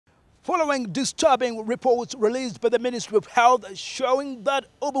Following disturbing reports released by the Ministry of Health showing that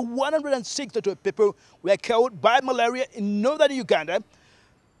over 162 people were killed by malaria in northern Uganda,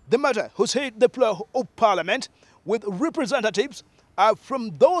 the matter has hit the floor of Parliament with representatives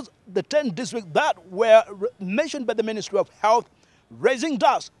from the 10 districts that were mentioned by the Ministry of Health raising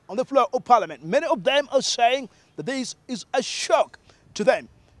dust on the floor of Parliament. Many of them are saying that this is a shock to them.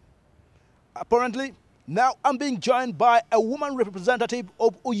 Apparently, now I'm being joined by a woman representative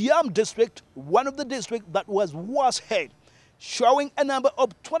of Uyam district, one of the districts that was worst hit, showing a number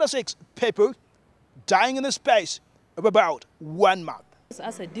of 26 people dying in the space of about 1 month.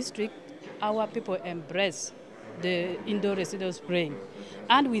 As a district, our people embrace the indoor residential spraying,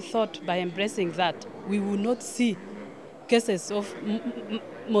 and we thought by embracing that we will not see cases of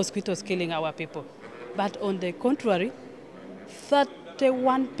mosquitoes killing our people. But on the contrary,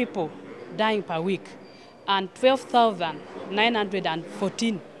 31 people dying per week and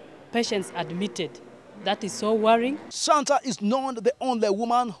 12,914 patients admitted. That is so worrying. Santa is not the only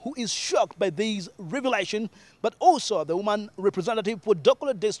woman who is shocked by these revelations, but also the woman representative for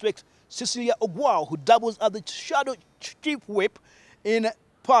Dokolo District, Cecilia Ogwao, who doubles as the shadow chief whip in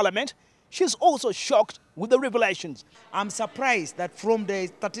Parliament. She's also shocked with the revelations. I'm surprised that from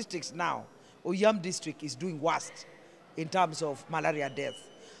the statistics now, Uyam district is doing worst in terms of malaria death.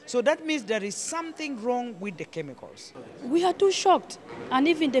 So that means there is something wrong with the chemicals. We are too shocked, and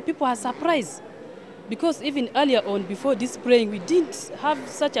even the people are surprised. Because even earlier on, before this spraying, we didn't have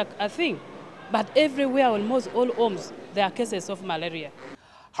such a thing. But everywhere, almost all homes, there are cases of malaria.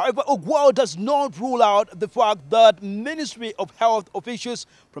 However, Ogwao does not rule out the fact that Ministry of Health officials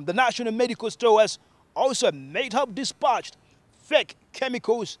from the National Medical Stores also may have dispatched fake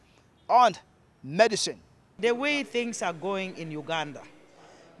chemicals and medicine. The way things are going in Uganda,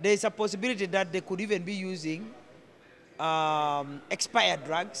 there is a possibility that they could even be using expired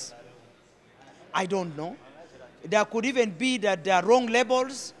drugs. I don't know. There could even be that there are wrong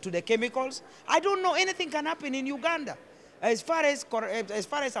labels to the chemicals. I don't know. Anything can happen in Uganda. As far as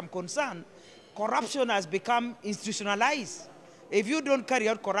I'm concerned, corruption has become institutionalized. If you don't carry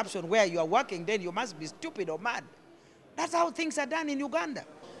out corruption where you are working, then you must be stupid or mad. That's how things are done in Uganda.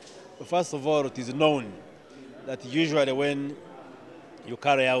 First of all, it is known that usually when you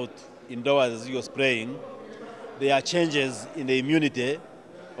carry out indoors your spraying, there are changes in the immunity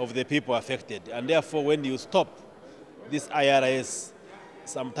of the people affected. And therefore, when you stop this IRS,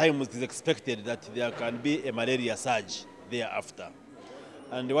 sometimes it is expected that there can be a malaria surge thereafter.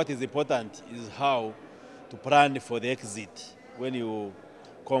 And what is important is how to plan for the exit when you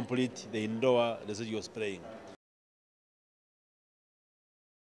complete the indoor residual spraying.